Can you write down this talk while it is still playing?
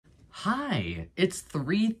Hi, it's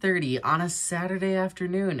 3:30 on a Saturday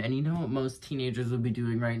afternoon, and you know what most teenagers would be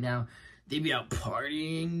doing right now? They'd be out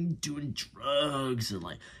partying, doing drugs, and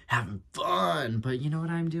like having fun. But you know what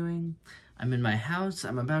I'm doing? I'm in my house.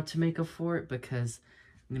 I'm about to make a fort because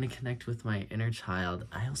I'm gonna connect with my inner child.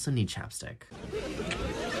 I also need chapstick.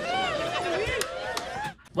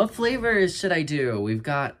 What flavors should I do? We've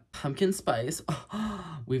got pumpkin spice.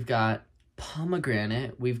 We've got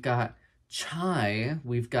pomegranate. We've got chai.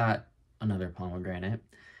 We've got another pomegranate.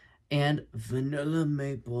 And vanilla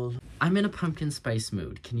maple. I'm in a pumpkin spice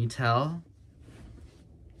mood. Can you tell?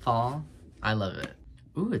 Fall? I love it.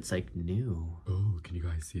 Ooh, it's like new. Oh, can you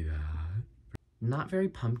guys see that? Not very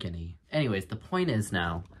pumpkin-y. Anyways, the point is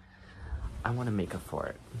now, I want to make a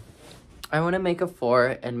fort. I want to make a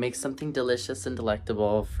fort and make something delicious and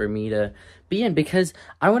delectable for me to be in because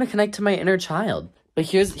I want to connect to my inner child. But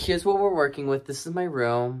here's what we're working with. This is my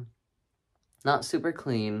room. Not super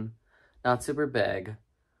clean, not super big.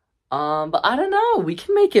 But I don't know. We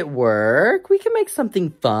can make it work. We can make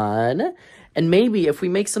something fun. And maybe if we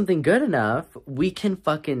make something good enough, we can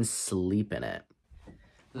fucking sleep in it.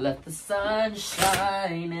 Let the sun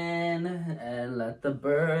shine in and let the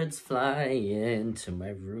birds fly into my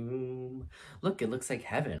room. Look, it looks like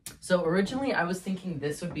heaven. So originally I was thinking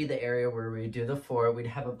this would be the area where we'd do the fort. We'd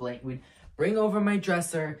have a blanket, we'd bring over my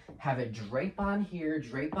dresser, have it drape on here,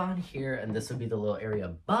 and this would be the little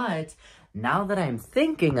area. But now that I'm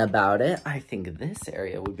thinking about it, I think this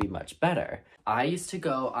area would be much better. I used to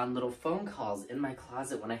go on little phone calls in my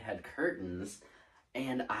closet when I had curtains,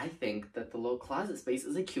 and I think that the little closet space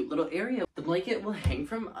is a cute little area. The blanket will hang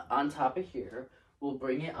from on top of here. We'll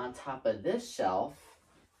bring it on top of this shelf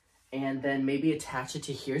and then maybe attach it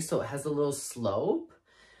to here so it has a little slope.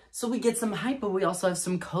 So we get some height, but we also have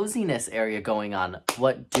some coziness area going on.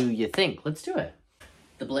 What do you think? Let's do it.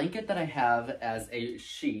 The blanket that I have as a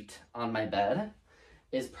sheet on my bed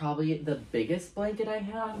is probably the biggest blanket I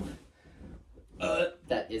have.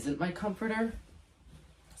 That isn't my comforter.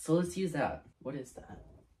 So let's use that. What is that?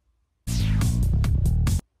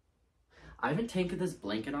 I haven't taken this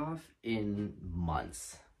blanket off in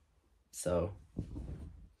months. So,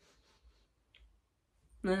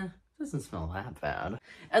 doesn't smell that bad.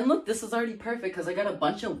 And look, this is already perfect because I got a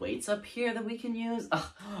bunch of weights up here that we can use.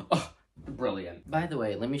 Brilliant. By the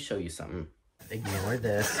way, let me show you something. Ignore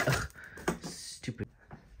this. Stupid.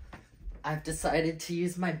 I've decided to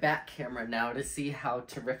use my back camera now to see how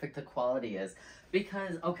terrific the quality is.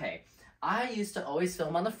 Because, okay, I used to always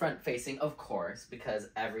film on the front facing, of course, because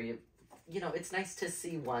it's nice to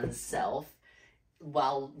see oneself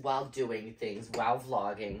while doing things, while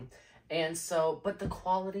vlogging. And so, but the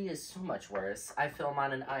quality is so much worse. I film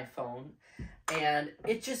on an iPhone, and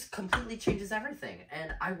it just completely changes everything.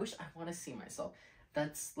 And I wish I want to see myself.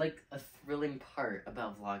 That's like a thrilling part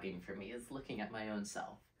about vlogging for me, is looking at my own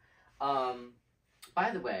self.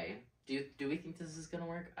 By the way, do we think this is gonna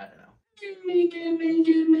work? I don't know. Give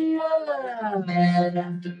me a love, man.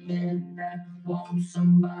 After midnight, won't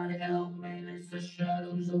somebody help me? It's the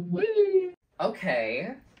shadows away.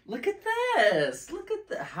 Okay, look at this. Look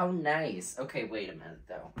at how nice. Okay, wait a minute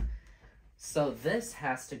though. So this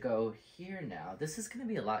has to go here now. This is gonna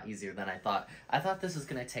be a lot easier than I thought. I thought this was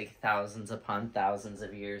gonna take thousands upon thousands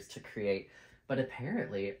of years to create, but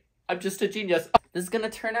apparently I'm just a genius. This is gonna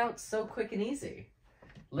turn out so quick and easy.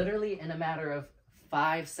 Literally in a matter of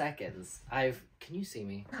 5 seconds. Can you see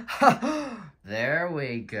me? There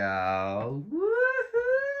we go.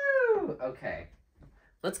 Woohoo! Okay,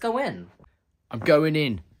 let's go in. I'm going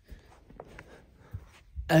in.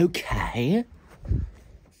 Okay.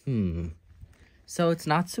 So it's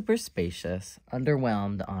not super spacious.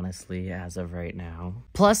 Underwhelmed, honestly, as of right now.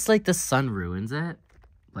 Plus, like, the sun ruins it.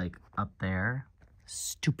 Like, up there.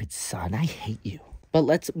 Stupid sun, I hate you.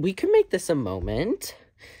 But we could make this a moment.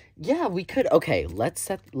 Yeah, we could. Okay, let's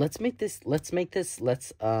make this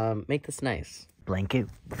nice. Blanket.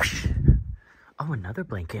 Whoosh. Oh, another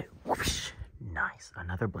blanket. Whoosh. Nice.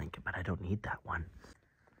 Another blanket, but I don't need that one.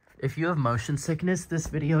 If you have motion sickness, this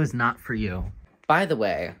video is not for you. By the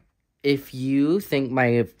way, if you think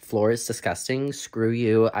my floor is disgusting, screw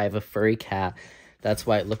you. I have a furry cat. That's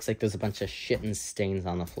why it looks like there's a bunch of shit and stains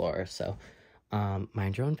on the floor. So,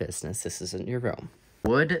 mind your own business. This isn't your room.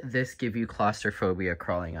 Would this give you claustrophobia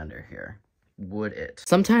crawling under here? Would it?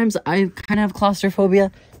 Sometimes I kind of have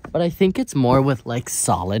claustrophobia, but I think it's more with, like,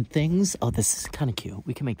 solid things. Oh, this is kind of cute.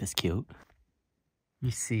 We can make this cute. You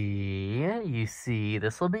see,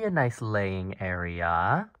 this will be a nice laying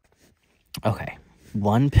area. Okay,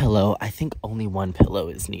 one pillow. I think only one pillow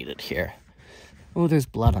is needed here. Oh, there's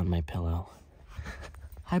blood on my pillow.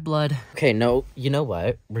 Hi, blood. Okay, no, you know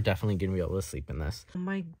what? We're definitely gonna be able to sleep in this. Oh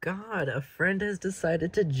my god, a friend has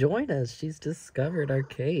decided to join us. She's discovered our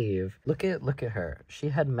cave. Look at her. She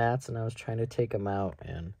had mats and I was trying to take them out,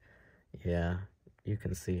 and yeah, you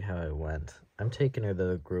can see how it went. I'm taking her to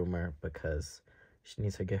the groomer because she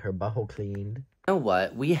needs to get her butthole cleaned. You know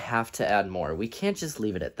what? We have to add more. We can't just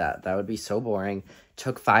leave it at that. That would be so boring.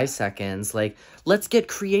 Took 5 seconds. Like, let's get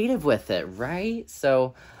creative with it, right?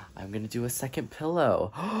 So I'm gonna do a second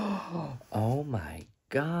pillow. Oh my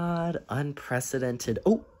god. Unprecedented.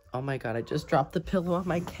 Oh my god. I just dropped the pillow on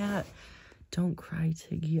my cat. Don't cry,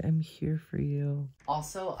 Tiggy. I'm here for you.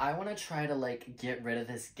 Also, I want to try to, like, get rid of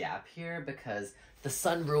this gap here because the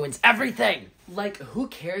sun ruins everything! Like, who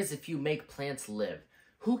cares if you make plants live?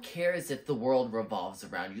 Who cares if the world revolves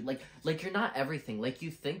around you? Like you're not everything. Like,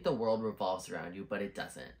 you think the world revolves around you, but it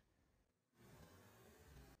doesn't.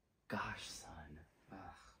 Gosh, son.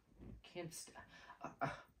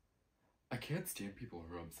 I can't stand people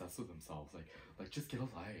who are obsessed with themselves. Like just get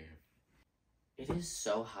alive. It is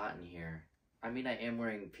so hot in here. I mean, I am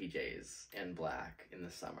wearing PJs and black in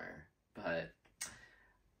the summer, but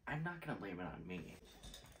I'm not gonna blame it on me.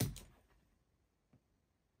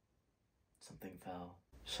 Something fell.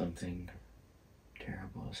 Something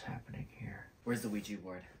terrible is happening here. Where's the Ouija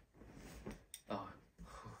board? Oh.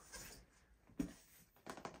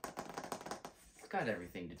 It's got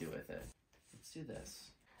everything to do with it. Let's do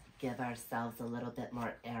this. Give ourselves a little bit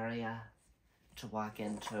more area to walk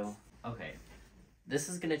into. Okay. This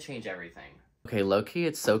is gonna change everything. Okay, low-key,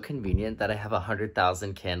 it's so convenient that I have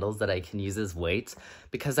 100,000 candles that I can use as weights,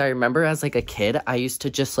 because I remember as, like, a kid, I used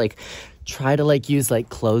to just, like, try to, like, use, like,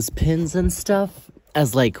 clothespins and stuff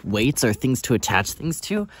as, like, weights or things to attach things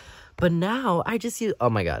to, but now I just use—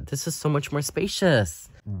 oh my god, this is so much more spacious.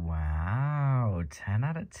 Wow, 10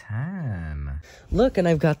 out of 10. Look, and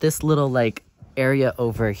I've got this little, like, area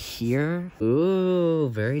over here. Ooh,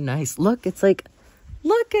 very nice. Look, it's like—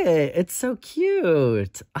 look at it, it's so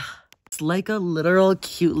cute. It's like a literal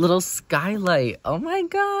cute little skylight. Oh my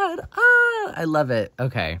god. I love it.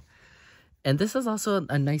 Okay. And this is also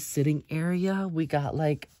a nice sitting area. We got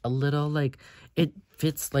like a little, like, it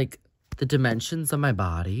fits like the dimensions of my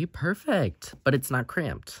body. Perfect. But it's not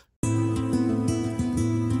cramped.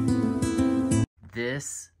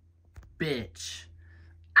 This bitch.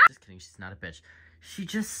 Just kidding, she's not a bitch. She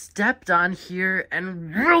just stepped on here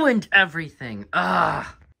and ruined everything.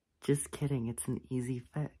 Just kidding, it's an easy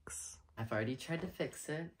fix. I've already tried to fix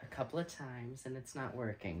it a couple of times and it's not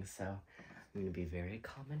working, so I'm gonna be very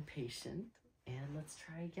calm and patient, and let's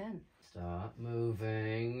try again. Stop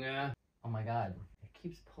moving. Oh my god, it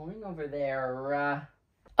keeps pulling over there.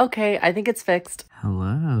 Okay, I think it's fixed.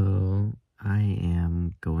 Hello, I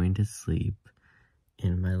am going to sleep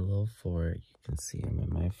in my little fort. You can see I'm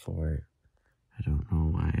in my fort. I don't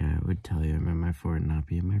know why I would tell you I'm in my fort and not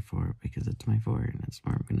be in my fort, because it's my fort and it's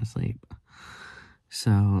where I'm gonna sleep.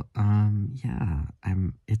 So, yeah,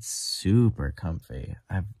 it's super comfy.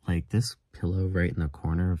 I've, like, this pillow right in the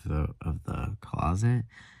corner of the closet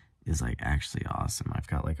is, like, actually awesome. I've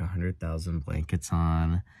got, like, 100,000 blankets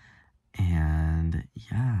on, and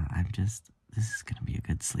yeah, this is gonna be a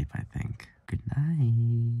good sleep, I think. Good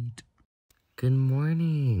night. Good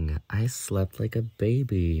morning. I slept like a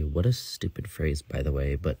baby. What a stupid phrase, by the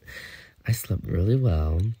way, but I slept really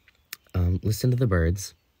well. Listen to the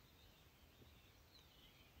birds.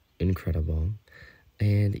 Incredible.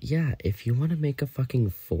 And yeah, if you want to make a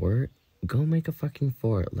fucking fort, go make a fucking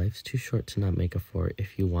fort. Life's too short to not make a fort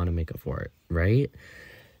if you want to make a fort, right?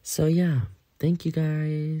 So yeah, thank you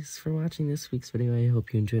guys for watching this week's video. I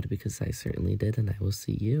hope you enjoyed it, because I certainly did, and I will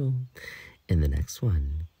see you in the next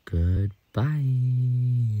one. Goodbye.